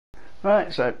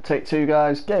Right, so take two,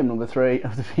 guys. Game number 3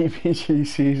 of the VPG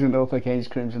season up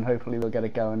against Crimson. Hopefully we'll get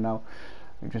it going now.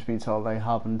 We've just been told they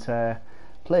haven't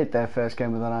played their first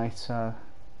game of the night, so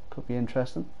could be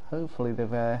interesting. Hopefully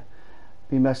they've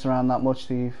been messed around that much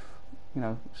they've, you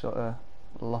know, sort of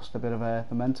lost a bit of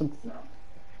momentum.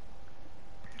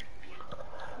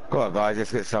 Come on, guys,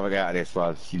 let's get something out of this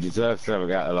one. You deserve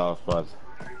something out of the last one.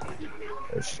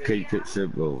 Let's keep it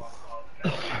simple.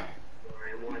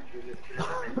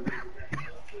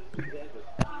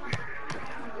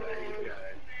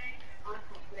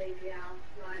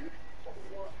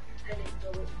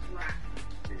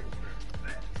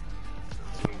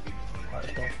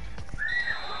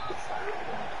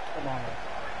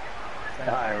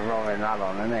 I'm rolling that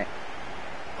on, isn't it?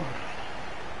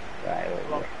 Right,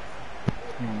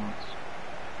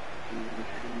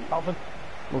 Alvin.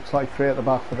 Looks like 3 at the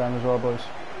back for them as well, boys.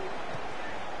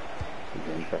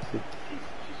 interesting.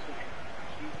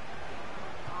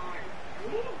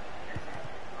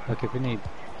 Look if we need.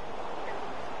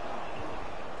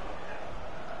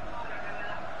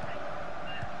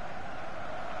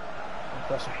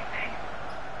 Pressure.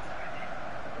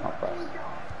 Not bad.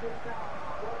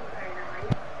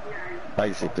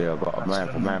 Basically, I've got a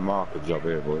man-for-man marker job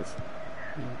here, boys.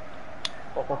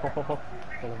 Don't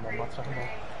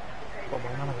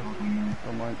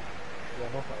mind.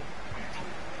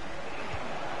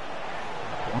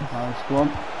 Nice, go on.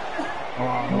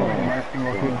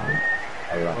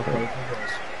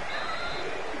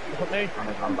 Lucky.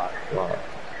 I'm back. Right.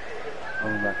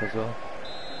 I'm back as well.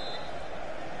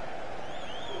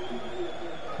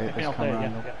 Take this camera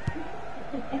angle.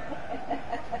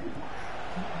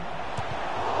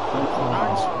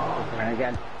 And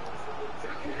again.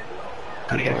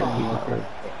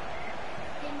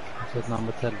 This is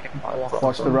number 10.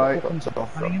 Watch the right. He's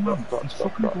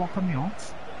fucking blocking me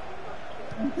off.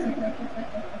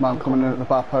 Man coming in at the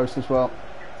back post as well.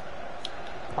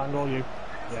 Bang all you.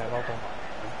 Yeah, well done.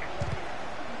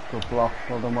 Good block.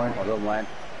 Well done, Wayne. Well done, Wayne.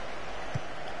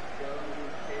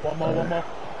 One more.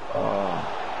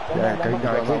 Yeah, keep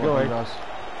going.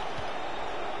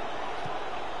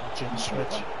 Jim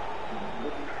switch.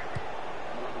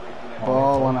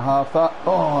 Oh, 1.5 that.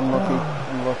 Oh, unlucky.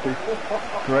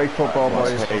 Great football,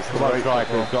 boys. Come on,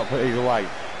 strikers, got to put these away.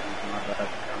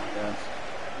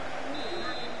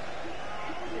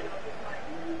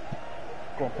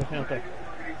 Go on, penalty.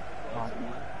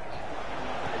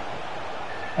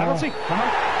 Penalty.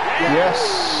 Yes.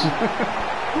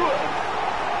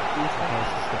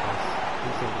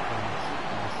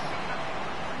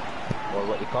 Well,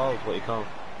 what you call?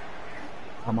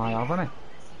 Am I having it?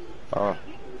 Oh.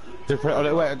 Just put it on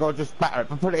it, wait, go just batter it,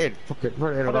 put it in. Fuck it,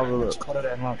 put it in and have a look. Cut it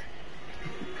in, lad.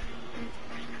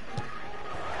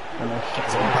 Put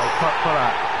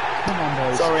that. Come on,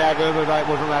 boys. Sorry, Adam, it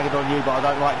wasn't landed on you, but I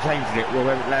don't like changing it. Well,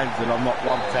 when it lands, and I'm not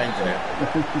one changing it.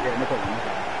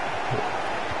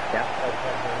 Yeah.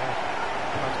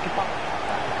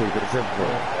 Keep it simple.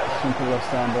 Simple this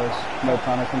time, boys. No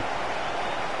panicking.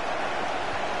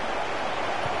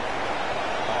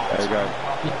 There you go.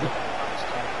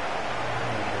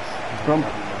 Scrum.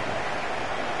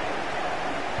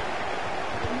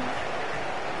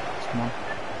 Come on.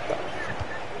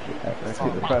 Let's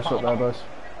keep the press up there, boys.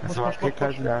 That's all right, keep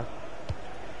closing down.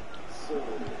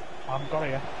 I've got it,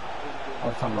 yeah.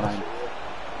 Left hand line.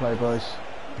 Play, boys.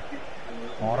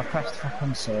 Oh, I pressed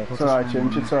fucking circle. It's alright,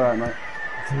 Jim. It's alright, mate.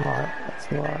 That's alright, that's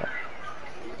alright.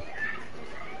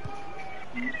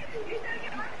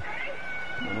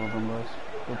 Well done, boys.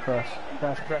 Good press.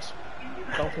 Press.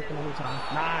 Don't take another time.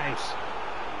 Nice.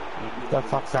 The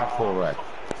fuck's that for, Red?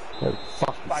 Go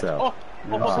fuck yourself.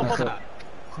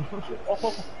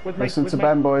 Listen to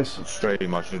Ben, boys.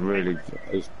 Stream, I should really...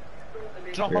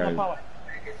 Drop on the power.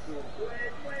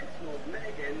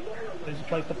 Did you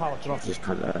place the power? Drop. Just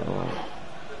cut that out.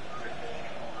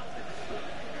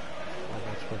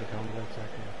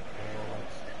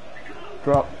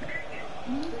 Drop.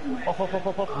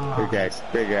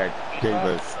 Big egg,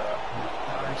 keepers.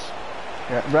 Nice.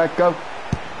 Yeah, Red, go.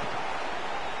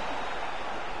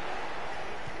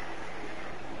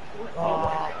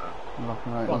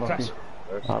 Unlucky.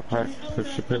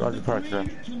 Push the pit under pressure.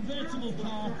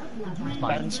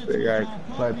 Ben's. Big egg.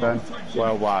 Play, Ben.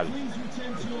 Well won.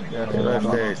 Yeah,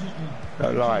 Left in.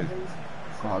 Go line.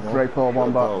 Oh, great ball,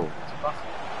 one back. Ball.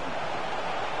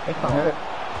 Hit it.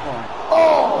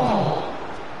 Oh!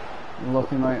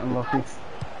 Unlucky, mate, unlucky.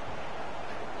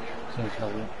 I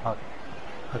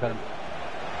got him.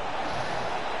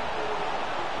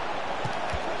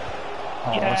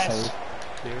 Oh, yes.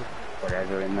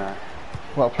 Whatever in there.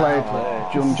 Well played,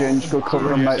 Jum Ginge. Good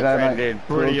covering, mate, there, mate. Good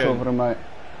Brilliant. covering, mate.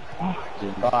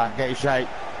 Right, get your shape.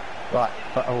 Right,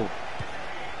 but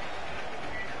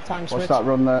Time switch. What's that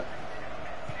run there?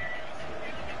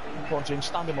 Go on, Jim,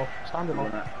 stand him up. Stand him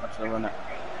up. Watch the run it.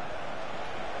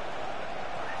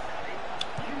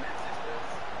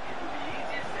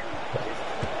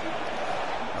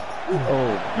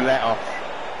 Oh, let off.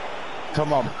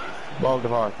 Come on. Roll the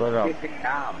horse, roll it off. Keep it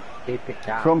calm. Keep it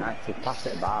calm. Crump. Actually, pass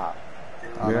it back.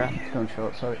 Yeah. It's going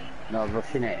short, sorry. No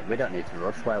rushing it. We don't need to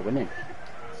rush. We're winning.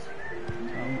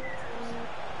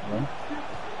 Well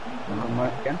done,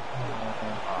 mate. Again.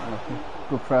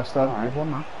 Good press though. Alright,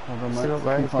 one man. Well done, Still mate.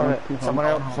 there, Keep on, got keep it. on. Someone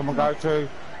else, someone go to.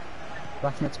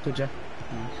 Left next to Jay.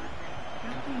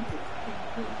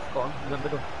 Go on, in the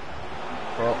middle.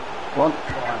 One.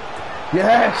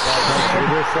 Yes!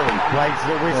 Plays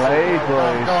the whistle. Played, Well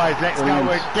done, boys. guys, let's Brilliant.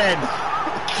 go again.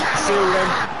 See them.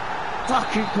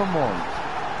 Fucking come on.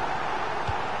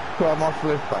 Put on my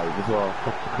flip babe as well.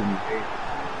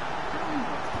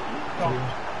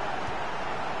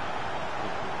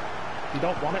 You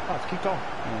don't want it, lads. Keep going.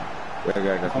 There you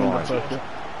go, that's I'm mine. gonna take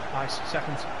Nice.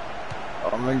 Seconds.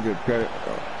 I'm injured, get it.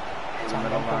 Time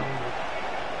it on, man.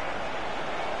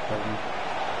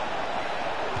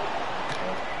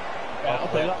 Yeah, I'll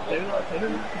do that. Do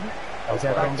that. Is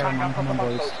everyone going man? Come on,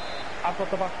 boys. I've got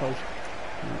the back post.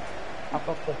 I've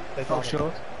got the... Go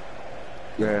short.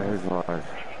 Yeah, he's right.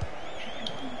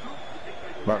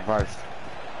 Back post.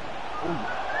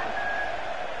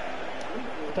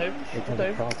 Do.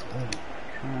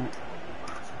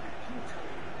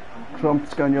 Crump,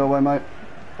 it's going your way, mate.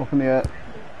 Up in the air.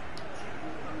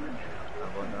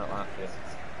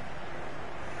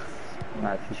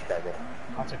 Nice, fish baby.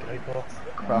 That's a great ball.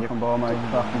 Cracking ball, mate.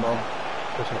 Cracking ball.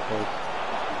 Push it forward.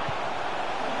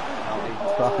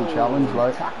 Cracking challenge,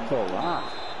 like. Tackle that.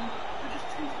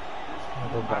 I'll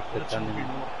go back to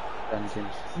Ben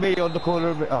James. Me on the corner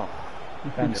of it. Oh,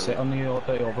 Ben, sit on the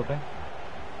over bin.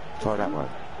 try that one.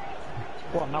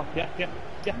 Go on now. Yeah.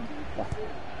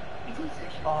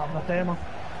 Oh, I'm not there, man.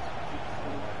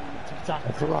 Tick-tack.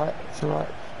 It's alright, it's alright.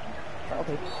 That'll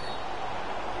do.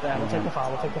 Yeah, we'll take the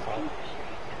foul. If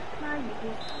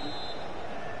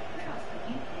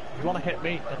you want to hit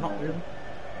me, they're not moving.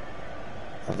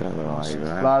 I don't know why you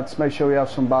that. Lads, make sure we have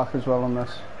some back as well on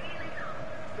this.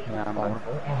 Yeah, I'm on.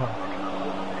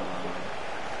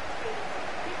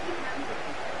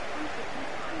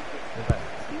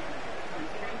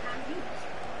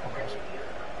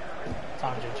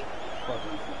 Time, Ginge.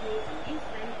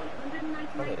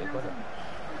 Got it.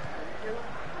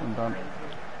 I'm done.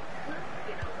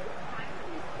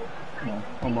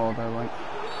 One more there, like.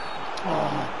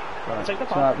 Right. Take the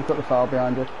It's foul. alright, we've got the foul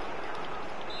behind you.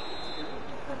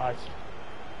 Nice.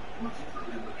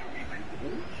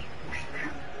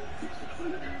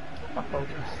 Back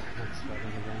post.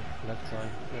 Left side,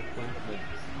 left point.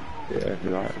 Yeah,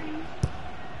 you're right.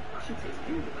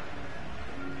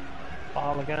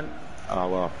 Foul again. Oh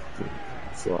well,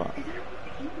 it's alright.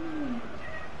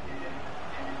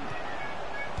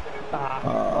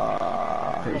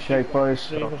 Get your shape, boys.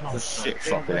 The shit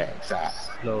fucking X that.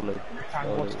 Slowly.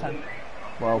 Tango, what's 10?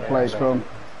 Well played, Crump.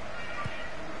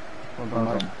 Well done,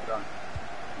 mate.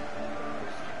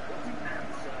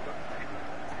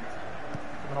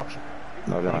 An option.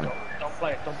 No, no. Don't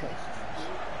play it. Lucky.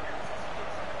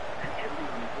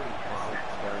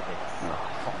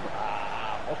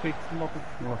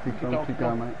 Lucky Crump, keep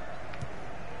going, mate.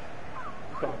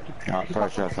 Can't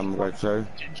pressure, someone go to.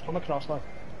 James, come across, lad.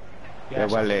 Yeah,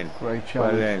 well in. Great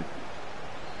Well challenge. in.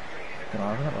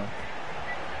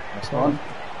 That's one.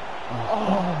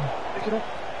 Oh, pick it up.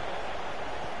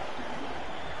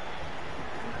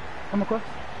 Come across.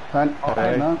 Pen.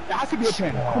 Okay. No. That has to be a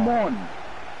pen. Come on.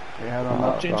 Get your head on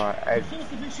that. Ginge. Right, Ed.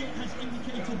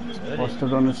 What's the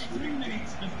runners?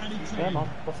 Yeah, man,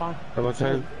 we're fine. Number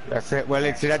two. That's it. Well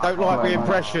in. See, they don't like being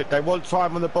pressured. They want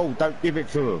time on the ball. Don't give it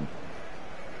to them.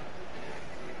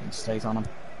 It stays on him.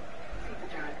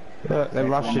 Look, they're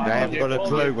rushing. They haven't got a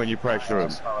clue when you pressure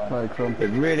them. Play Crump. They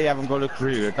really haven't got a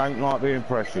clue. They don't like being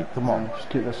pressured. Come on. Just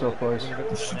keep this up, boys.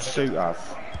 It should suit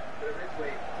us.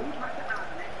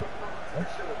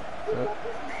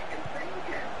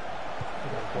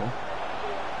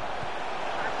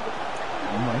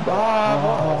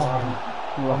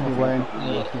 Lucky Wayne.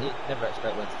 Never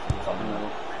expect Wayne to finish on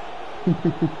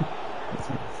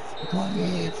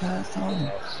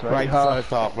the Great first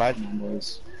half, lad.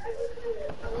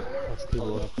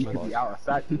 You could be out of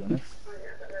sight, to be honest.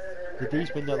 Did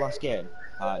these win their last game?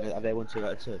 Have they won 2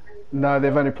 out of 2? No,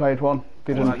 they've only played one.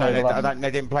 They didn't play the last.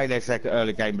 They didn't play their second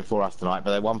early game before us tonight,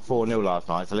 but they won 4-0 last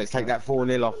night. So let's take that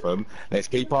 4-0 off them. Let's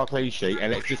keep our clean sheet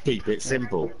and let's just keep it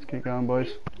simple. Let's keep going,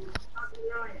 boys.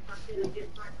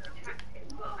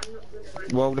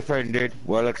 Well defended,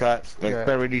 well attacked. There's Yeah.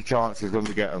 very many chances when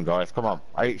we get them, guys. Come on.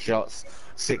 8 shots,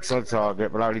 6 on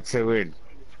target, but only 2 in.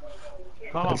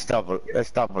 Come on.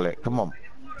 Let's double it. Come on.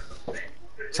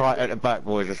 Tight at the back,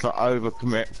 boys. Let's not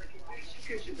overcommit.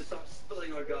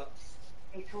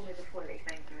 They told me before they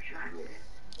think they're attractive.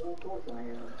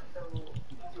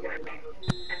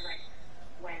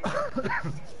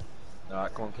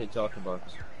 Alright, come on, keep talking, boys.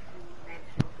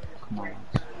 Come on.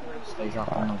 Stays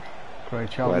up on them. Great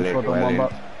challenge Well for in, the well one in.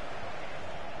 back.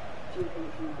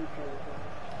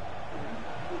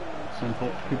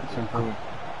 Simple, keep it simple.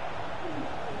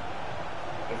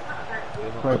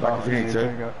 Great back, if you need to.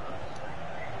 there you go.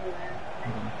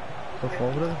 Go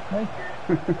forward. Hey.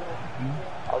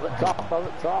 Hold it top, hold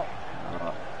it top.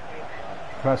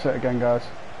 Press it again, guys.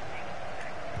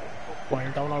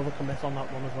 Wayne, don't overcommit on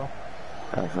that one as well.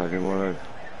 That's I didn't want to.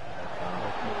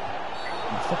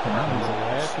 Fucking hell.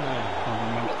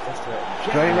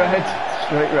 Straight red,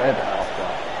 straight red.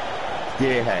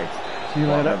 Gearhead. See you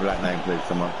Right, later. have that name, please,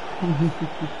 someone.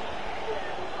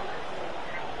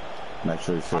 Make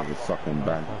sure he says the fucking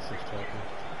bang.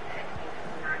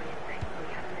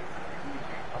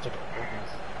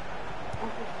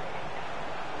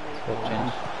 Squad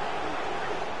change.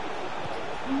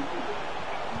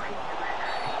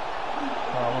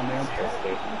 Foul on the end.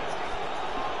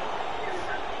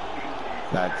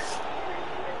 Lads.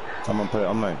 Someone put it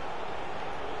on me.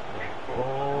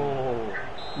 Oh.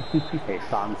 It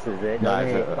fancies it. No,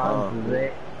 It it's fancies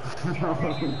it.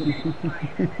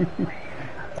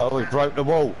 Oh, he broke the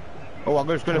wall. Oh, I'm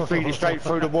just going to feed it straight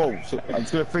through the wall. So I'm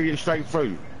just going to feed it straight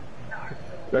through.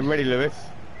 I'm ready, Lewis.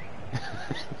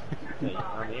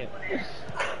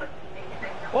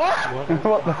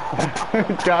 What the?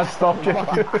 Jazz stopped you.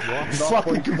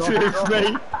 Fucking confused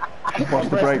me. Watch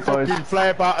the break, boys. Fucking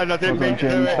flare button, I didn't Well mean done, to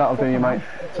do James. it. That'll do you, mate.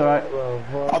 It's alright.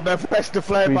 I pressed the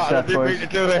flare button, I Reset, didn't boys. mean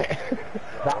to do it.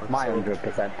 That's my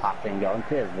 100% passing going.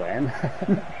 Cheers, Wayne.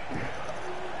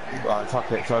 Right,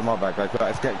 fuck it, sorry, my bad, guys. Right,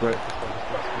 let's get grip.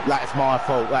 That's my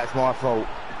fault, that's my fault.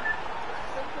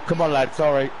 Come on, lad,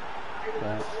 sorry.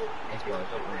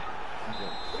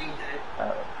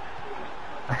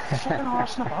 Fucking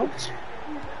arsing about.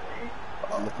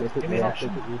 Give me an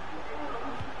option.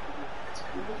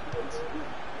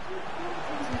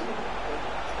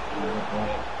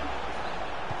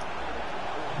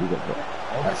 You got it.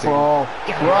 That's it. Ball.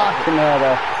 Rocking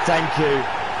there. Thank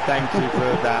you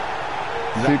for that.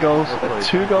 2 goals.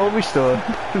 2 goal restored.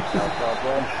 Go,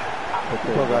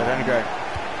 guys, only go.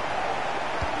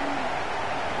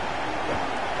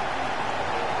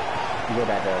 Good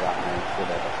header, that man. Good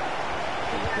header.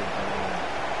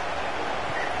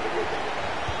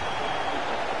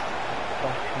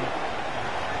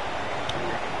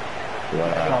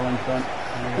 Ball in front.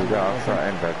 You go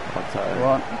outside in bed. Go Outside.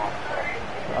 on.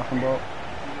 Back and ball.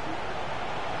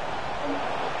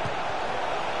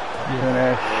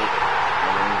 Finish.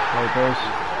 Play, boys.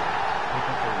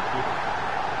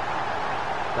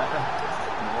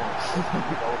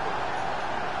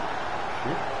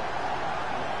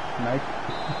 Mike.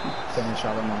 Finish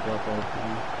out of my goal.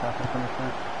 Tackle finish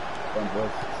that. One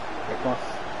boys. Get close.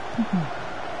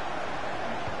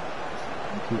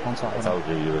 Keep on top I of them.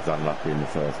 told you was unlucky in the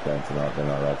first game tonight, then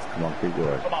I lads. Come on, keep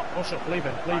going. Come on, push up, leave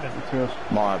it, leave it. To us.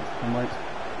 Mine. And Mike.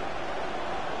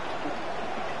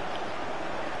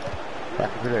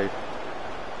 Back to the lead.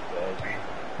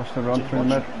 Push the run through the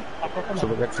mid. So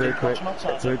we'll get to it quick.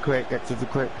 Get to it quick. Get to the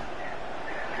quick.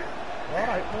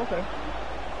 Alright, okay.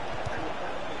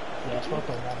 Yeah, it's not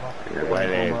done one, Yeah,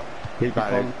 well in. Keep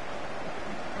at it.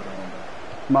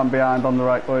 Man behind on the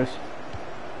right, boys.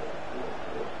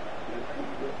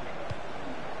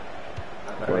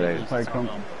 Well in. Play come.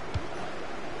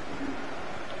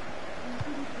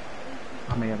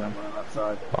 I'm here then.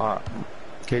 Alright.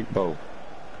 Keep ball.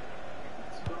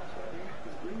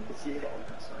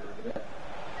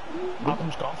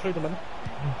 Adam's gone through the middle.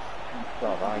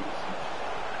 Alright.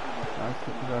 Nice,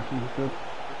 the possession is good.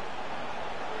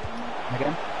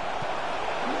 Again?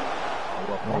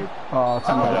 Oh, it's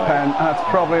another pen. That's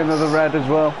probably another red as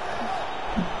well.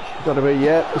 Gotta be,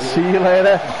 yeah. See you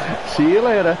later. See you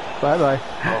later. Bye bye.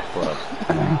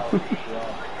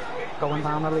 Going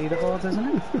down the leaderboards,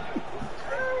 isn't it?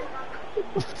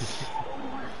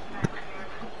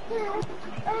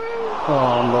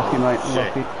 Oh, unlucky, mate.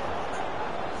 Unlucky.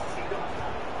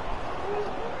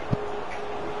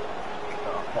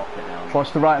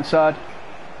 Watch the right hand side.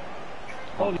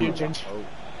 Oh, you change.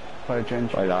 Play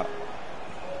change. Play that.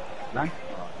 No?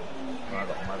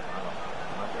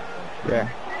 Yeah.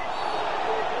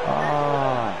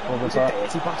 Ah. Over top.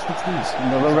 Dirty bastards these.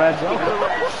 Another red.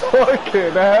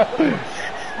 Fucking hell.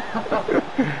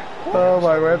 Oh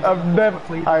my word! I have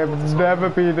never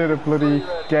been in a bloody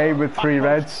game with 3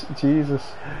 reds. Jesus.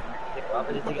 What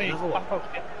happens if they get another one?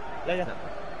 Yeah.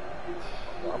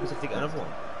 What happens if they get another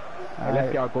one? I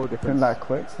left your goal difference. Been that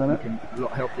quick, didn't it? Can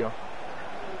help you.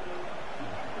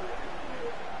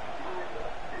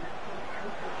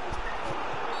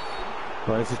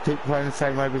 Well, let's just keep playing the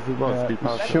same way as we was.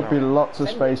 Yeah, should be lots of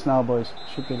space now, boys.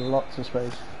 Should be lots of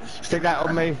space. Stick that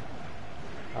on me.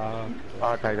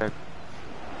 Okay then.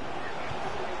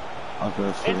 I'm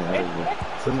going to swing it over.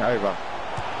 Swing it over.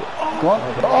 Go on.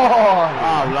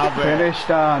 Oh, love it. Finish,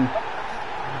 Dan.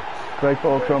 Great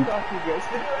ball, Crump.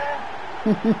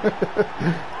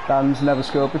 Dan's never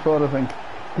scored before, I think.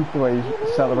 The way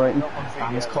he's celebrating.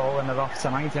 Dan's calling it off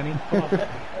tonight, isn't he?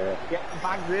 Get the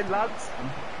bags in, lads.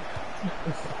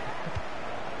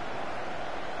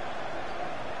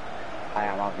 I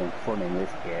am having fun in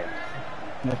this game.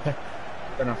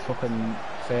 Been a fucking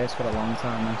face for a long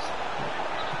time, this.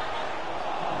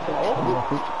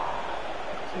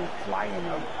 She's flying in.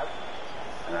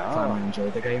 I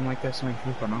enjoy the game like this, mate. I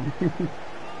know.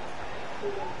 I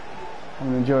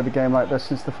haven't enjoyed a game like this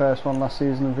since the first one last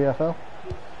season in VFL.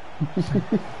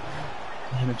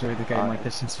 I've enjoyed the game like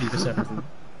this since FIFA 17.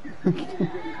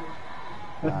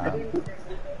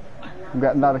 I'm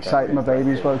getting that excited, my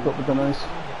babies woke up with the noise.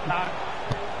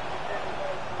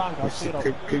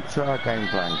 Keep to our game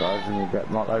plan, guys, and you'll get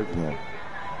not loads more.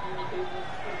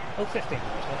 Oh, 15.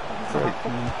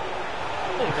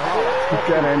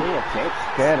 Get in.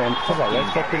 Get in. Come on,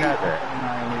 let's fucking have it.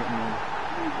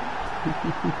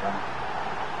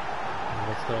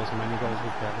 Let's throw as many goals we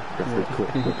can. Just a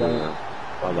quick one.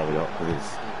 I love it up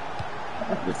because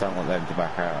I just don't want them to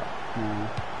back out.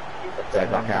 If they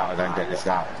back out, I don't get this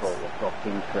out.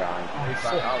 Fucking crying.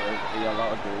 You're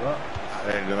allowed to do that.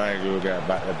 Then the manager will get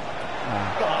back them.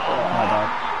 My bad.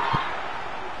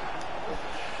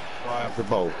 Right off the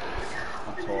ball.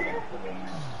 That's all I'm doing.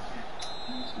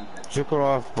 Took her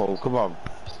off ball, come on.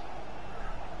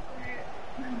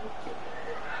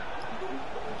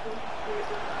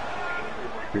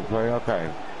 Keep playing okay.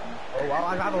 Oh, well,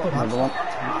 I've had a lot. Another one.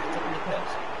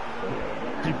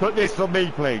 Can you put this for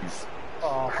me, please?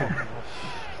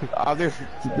 I'll just...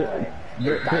 We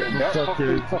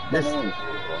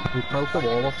broke the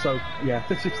wall off, so yeah.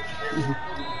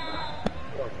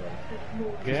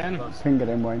 Again? Ping it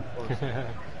in, Wayne.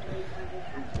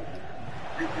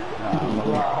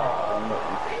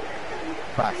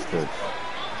 Bastard.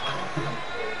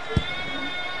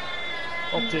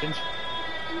 Up change.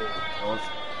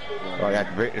 Oh, you had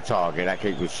to beat the target, that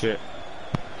keeper was shit.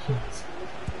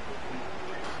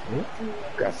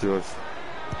 That's yours.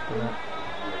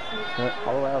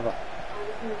 All over.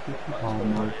 Oh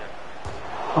no.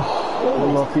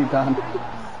 Oh, lucky Dan.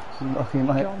 Lucky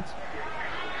mate.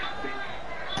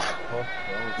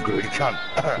 Good cunt.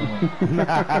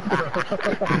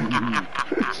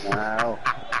 Wow.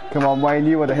 Come on, Wayne,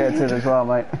 you would have hit it as well,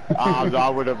 mate. I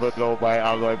would have put no, mate.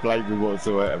 I'm not blaming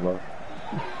whatsoever.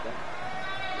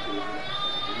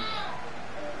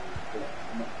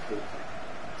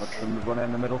 Runner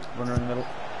in the middle. Runner in the middle.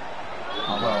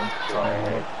 Oh well.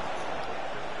 Sorry.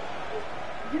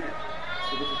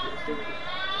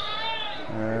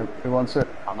 Who wants it?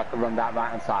 I'm going to run that right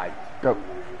hand side. Go.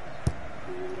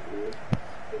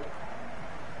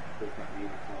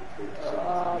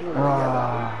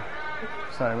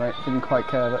 Sorry, mate. Didn't quite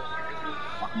curve it.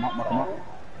 Knock him up.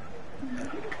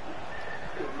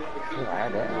 Oh, I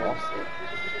had it. I lost it.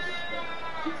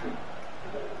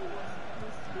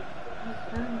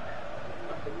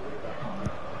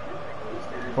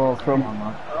 Ball from. Oh,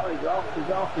 he's off. He's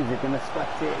off. Is he going to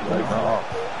sweat it? No, he's not off.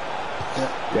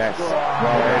 Yes. Well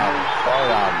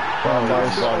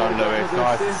done, Lewis.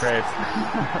 Nice trip.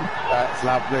 That's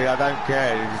lovely. I don't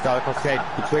care. It's like I said,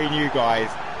 between you guys,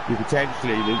 you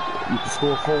potentially you can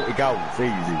score 40 goals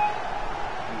easy.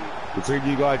 Between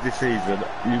you guys this season,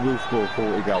 you will score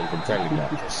 40 goals. I'm telling you.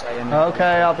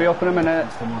 Okay, I'll be up in a minute.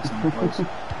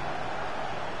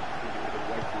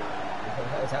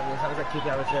 If that was a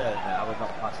QPR return, I would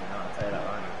not pass it, no, I'll tell you that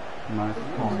right now. No,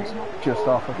 just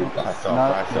off, I think. That's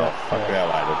off, that's off. Fuck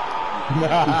hell, Adam.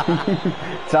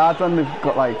 It's hard when they've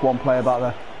got like one player back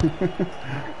there.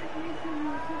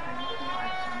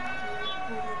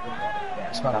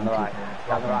 Down the right.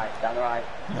 Down the right. Down the right.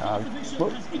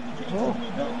 Oh,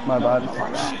 my bad.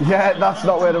 Yeah, that's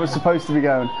not where it was supposed to be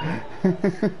going.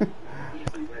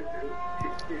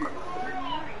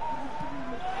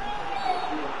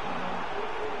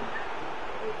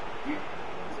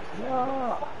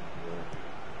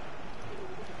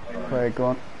 Play, go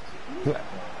on.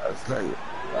 That's great.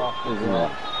 Off as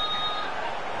well.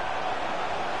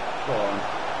 Go on.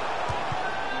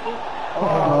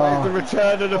 Oh, the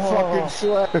return of the fucking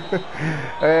sweat.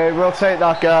 We'll take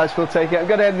that, guys. We'll take it. I'm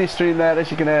going to end this stream there. As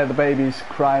you can hear, the baby's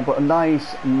crying, but a nice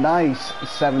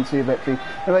 7-2 victory.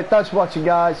 Anyway, thanks for watching,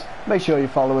 guys. Make sure you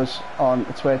follow us on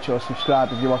Twitch or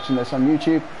subscribe if you're watching this on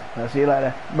YouTube. And I'll see you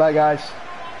later. Bye, guys.